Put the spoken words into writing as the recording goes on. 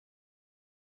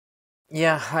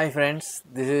Yeah, hi friends,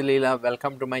 this is Leela.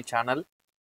 Welcome to my channel.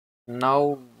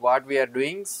 Now, what we are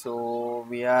doing, so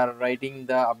we are writing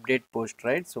the update post,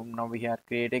 right? So now we have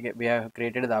created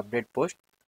the update post.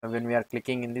 When we are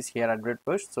clicking in this here update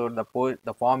post, so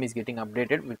the form is getting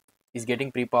updated, is getting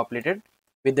pre-populated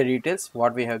with the details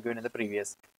what we have given in the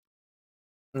previous.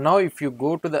 Now, if you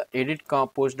go to the edit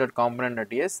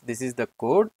post.component.ts, this is the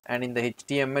code, and in the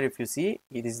HTML, if you see,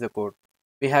 it is the code.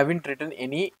 We haven't written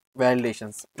any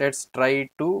validations. Let's try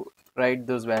to write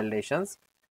those validations.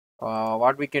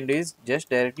 What we can do is just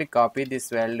directly copy these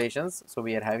validations. So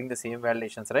we are having the same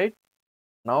validations, right?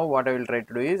 Now what I will try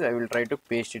to do is I will try to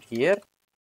paste it here.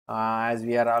 As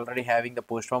we are already having the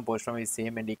post form is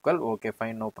same and equal. Okay,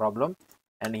 fine, no problem.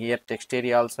 And here text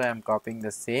area also I am copying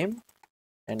the same.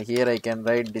 And here I can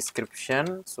write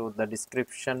description. So the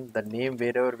description, the name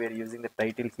wherever we are using the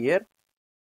title here,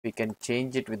 we can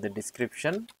change it with the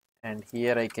description. And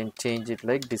here I can change it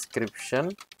like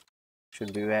description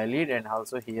should be valid, and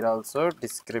also here also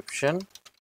description,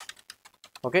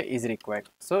 okay, is required.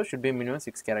 So should be minimum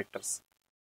 6 characters.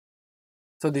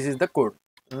 So this is the code.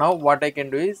 Now what I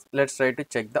can do is let's try to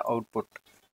check the output.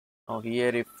 Now here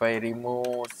if I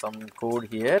remove some code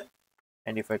here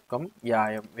and if I come,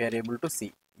 yeah, we are able to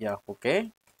see, yeah, okay.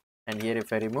 And here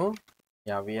if I remove,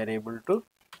 yeah, we are able to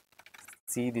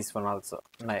see this one also.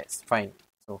 Nice, fine.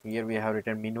 So here we have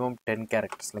written minimum 10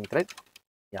 characters length, right?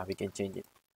 Yeah, we can change it.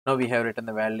 Now we have written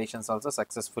the validations also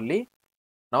successfully.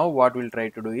 Now what we'll try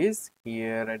to do is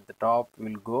here at the top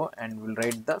we'll go and we'll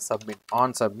write the submit.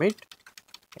 On submit,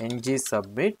 ng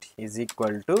submit is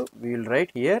equal to, we will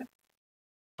write here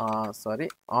on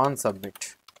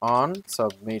submit or on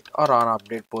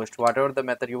update post, whatever the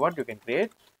method you want you can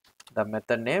create the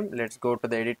method name. Let's go to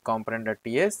the edit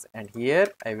component.ts and here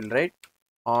I will write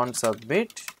on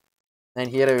submit, and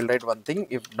here I will write one thing,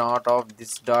 if not of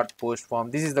this dot post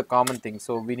form. This is the common thing,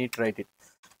 so we need to write it.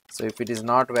 So if it is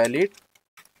not valid,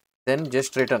 then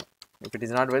just return. If it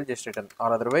is not valid, just return,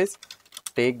 or otherwise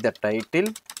take the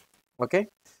title, okay.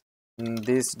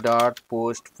 This dot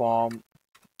post form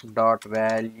dot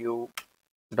value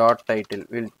dot title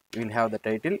will have the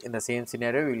title. In the same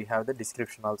scenario we will have the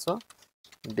description also,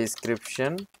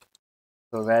 description.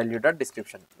 So value dot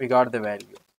description, we got the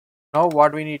value. Now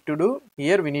what we need to do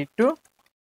here, we need to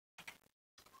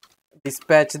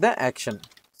dispatch the action.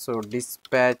 So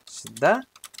dispatch the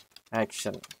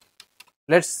action.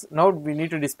 Let's now we need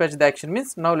to dispatch the action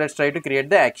means now let's try to create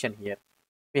the action here.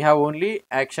 We have only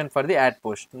action for the add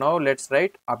post. Now let's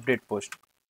write update post.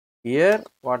 Here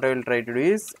what I will try to do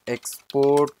is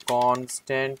export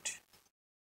constant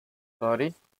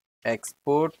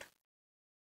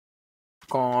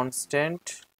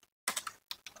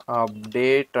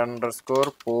update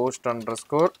underscore post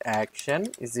underscore action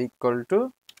is equal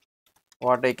to,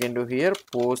 what I can do here,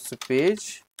 post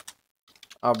page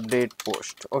update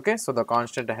post. Okay, so the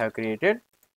constant I have created.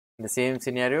 In the same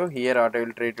scenario here what I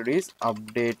will try to do is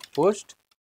update post.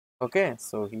 Okay,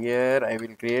 so here I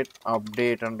will create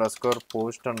update underscore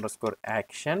post underscore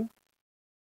action,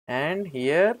 and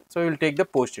here so we will take the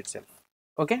post itself.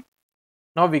 Okay,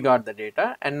 now we got the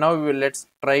data, and now we will let's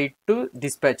try to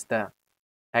dispatch the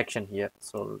action here.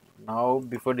 So now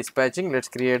before dispatching, let's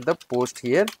create the post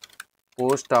here,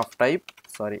 post of type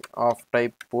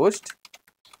post.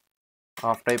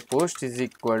 Of type post is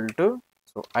equal to,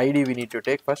 so id we need to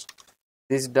take first,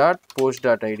 this dot post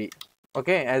dot id.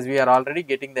 Okay, as we are already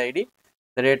getting the id,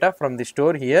 the data from the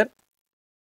store here,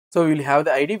 so we will have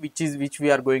the id which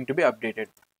we are going to be updated.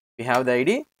 We have the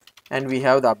id and we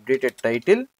have the updated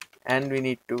title, and we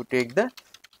need to take the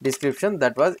description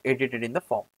that was edited in the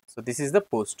form. So this is the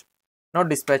post. Now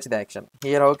dispatch the action.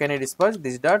 Here how can I dispatch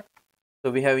this dot? So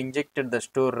we have injected the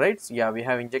store, right? So yeah, we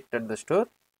have injected the store,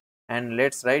 and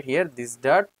let's write here this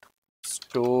dot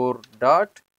store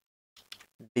dot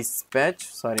dispatch,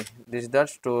 this dot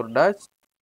store dot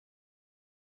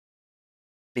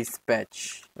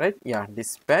dispatch, right? Yeah,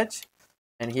 dispatch.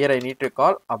 And here I need to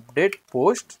call update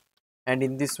post, and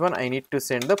in this one I need to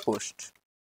send the post.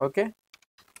 Okay,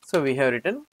 so we have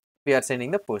written, we are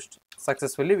sending the post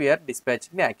successfully, we are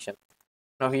dispatching the action.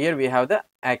 Now here we have the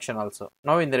action also.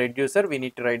 Now in the reducer we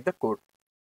need to write the code.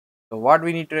 So what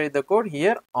we need to write the code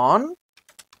here, on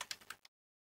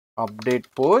update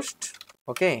post.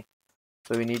 Okay,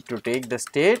 so we need to take the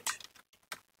state,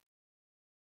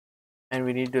 and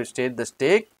we need to state the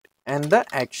state and the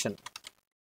action.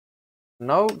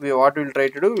 Now what we will try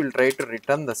to do, we will try to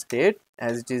return the state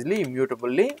as it is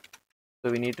immutably.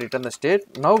 So we need to return the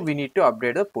state. Now we need to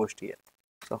update the post here.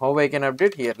 So how I can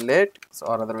update here, let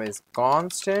or otherwise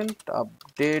constant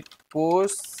update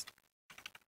post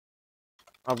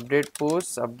update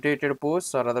post, updated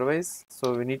post, or otherwise,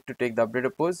 so we need to take the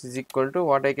updated post is equal to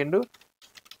what I can do,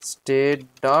 state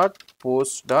dot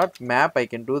post dot map. I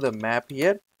can do the map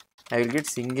here. I will get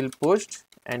single post,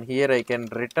 and here I can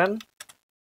return,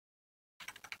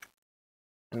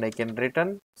 and I can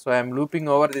return. So I am looping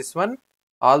over this one,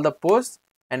 all the posts,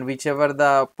 and whichever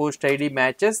the post ID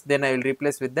matches, then I will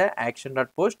replace with the action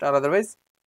dot post, or otherwise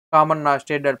common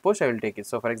state dot post I will take it.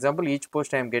 So for example, each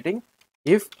post I am getting,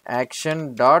 if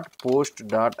action dot post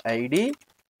dot id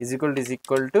is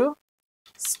equal to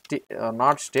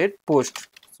not state post.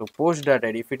 So post dot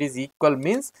id, if it is equal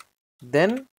means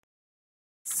then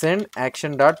send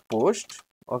action dot post,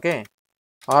 okay,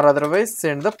 or otherwise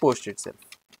send the post itself.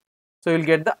 So you will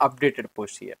get the updated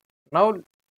post here. Now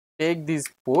take these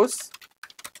posts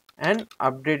and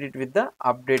update it with the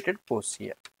updated post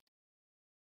here.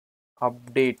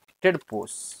 Updated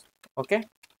posts. Okay.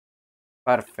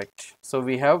 Perfect. So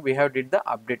we have did the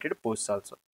updated posts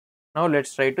also. Now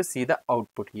let's try to see the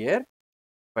output here.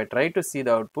 If I try to see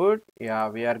the output, yeah,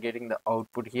 we are getting the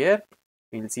output here.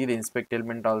 We'll see the inspect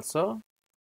element also.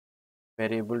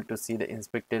 We're able to see the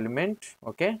inspect element.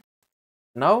 Okay.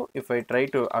 Now if I try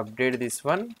to update this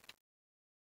one,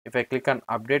 if I click on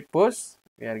update post,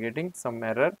 we are getting some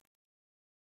error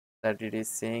that it is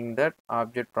saying that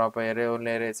object proper array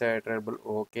only array is iterable.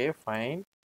 Okay, fine.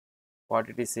 What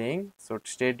it is saying, so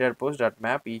state dot post dot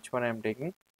map, each one I am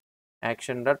taking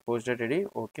action dot post dot id.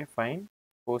 Okay, fine.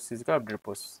 Post is the update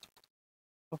post.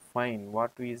 So fine.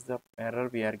 What is the error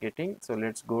we are getting? So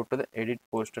let's go to the edit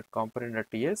post dot component dot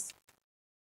ts.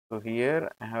 So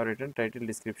here I have written title,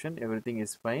 description, everything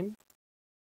is fine.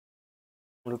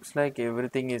 Looks like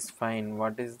everything is fine.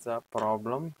 What is the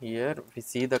problem here? We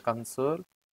see the console.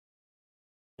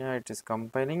 Yeah, it is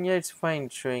compiling. Yeah, it's fine,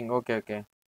 showing. Okay.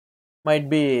 Might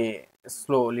be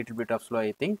slow, little bit of slow,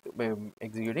 I think, by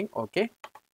executing. Okay,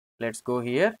 let's go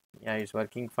here. Yeah, it's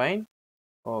working fine.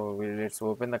 Oh, let's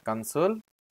open the console,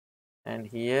 and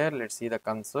here let's see the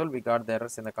console. We got the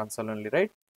errors in the console only,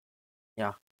 right?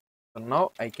 Yeah. So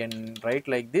now I can write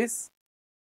like this,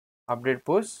 update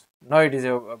post. Now it is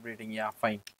updating. Yeah,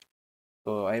 fine.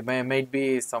 So I might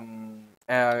be some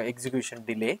execution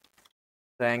delay,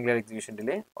 the Angular execution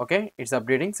delay. Okay, it's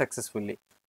updating successfully.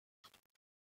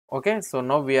 Okay, so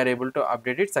now we are able to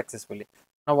update it successfully.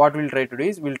 Now what we'll try to do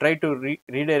is we'll try to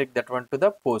redirect that one to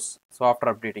the post. So after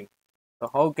updating, so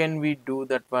how can we do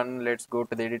that one? Let's go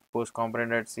to the edit post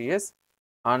component.cs.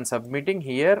 On submitting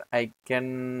here, I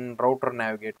can router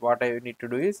navigate. What I need to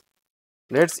do is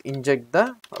let's inject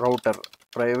the router.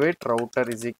 Private router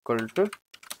is equal to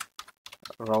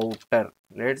router.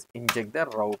 Let's inject the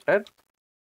router.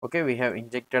 Okay, we have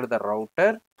injected the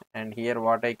router, and here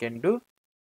what I can do,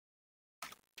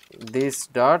 this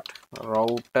dot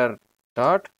router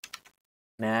dot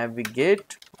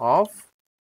navigate of,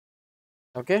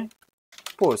 okay,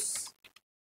 posts.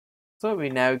 So we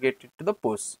navigate it to the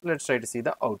post. Let's try to see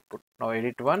the output. Now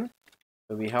edit one.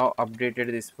 So we have updated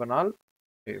this one all.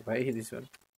 Okay, why this one?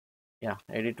 Yeah,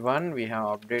 edit one. We have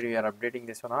updated. We are updating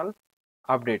this one all.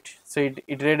 Update. So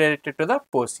it redirected to the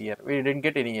post here. We didn't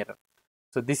get any error.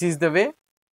 So this is the way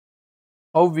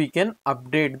how we can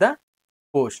update the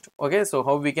post. Okay, so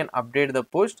how we can update the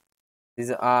post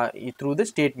is through the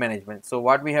state management. So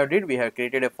what we have did, we have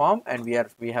created a form, and we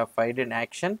have filed an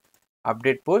action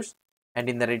update post, and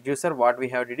in the reducer what we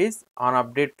have did is on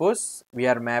update posts we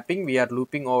are mapping, we are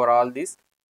looping over all these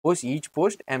posts, each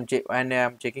post and I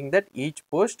am checking that each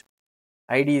post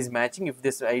id is matching. If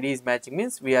this id is matching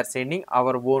means we are sending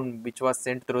our own which was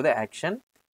sent through the action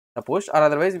the post, or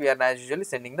otherwise we are as usually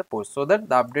sending the post, so that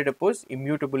the updated post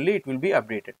immutably it will be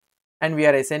updated, and we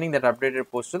are assigning that updated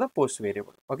post to the post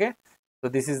variable. Okay, so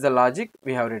this is the logic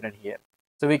we have written here.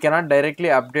 So we cannot directly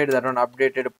update that one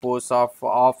updated post of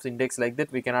index like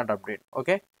that, we cannot update.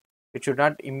 Okay, it should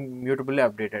not immutably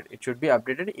updated, it should be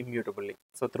updated immutably.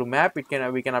 So through map we can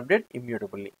update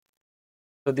immutably.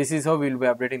 So this is how we will be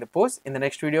updating the post. In the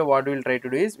next video what we will try to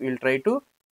do is we will try to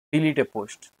delete a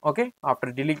post. Okay,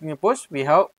 after deleting a post we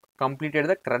have completed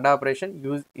the CRUD operation,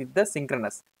 use is the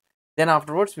synchronous. Then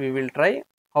afterwards we will try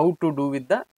how to do with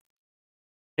the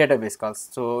database calls,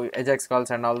 so ajax calls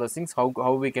and all those things, how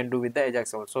we can do with the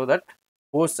ajax calls, so that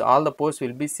all the posts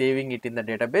will be saving it in the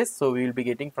database. So we will be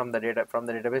getting from the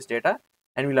database data,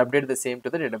 and we'll update the same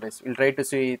to the database. We'll try to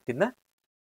see it in the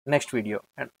next video.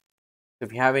 And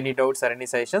if you have any doubts or any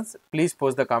suggestions, please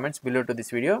post the comments below to this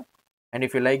video. And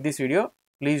if you like this video,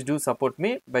 please do support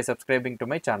me by subscribing to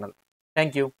my channel.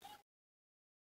 Thank you.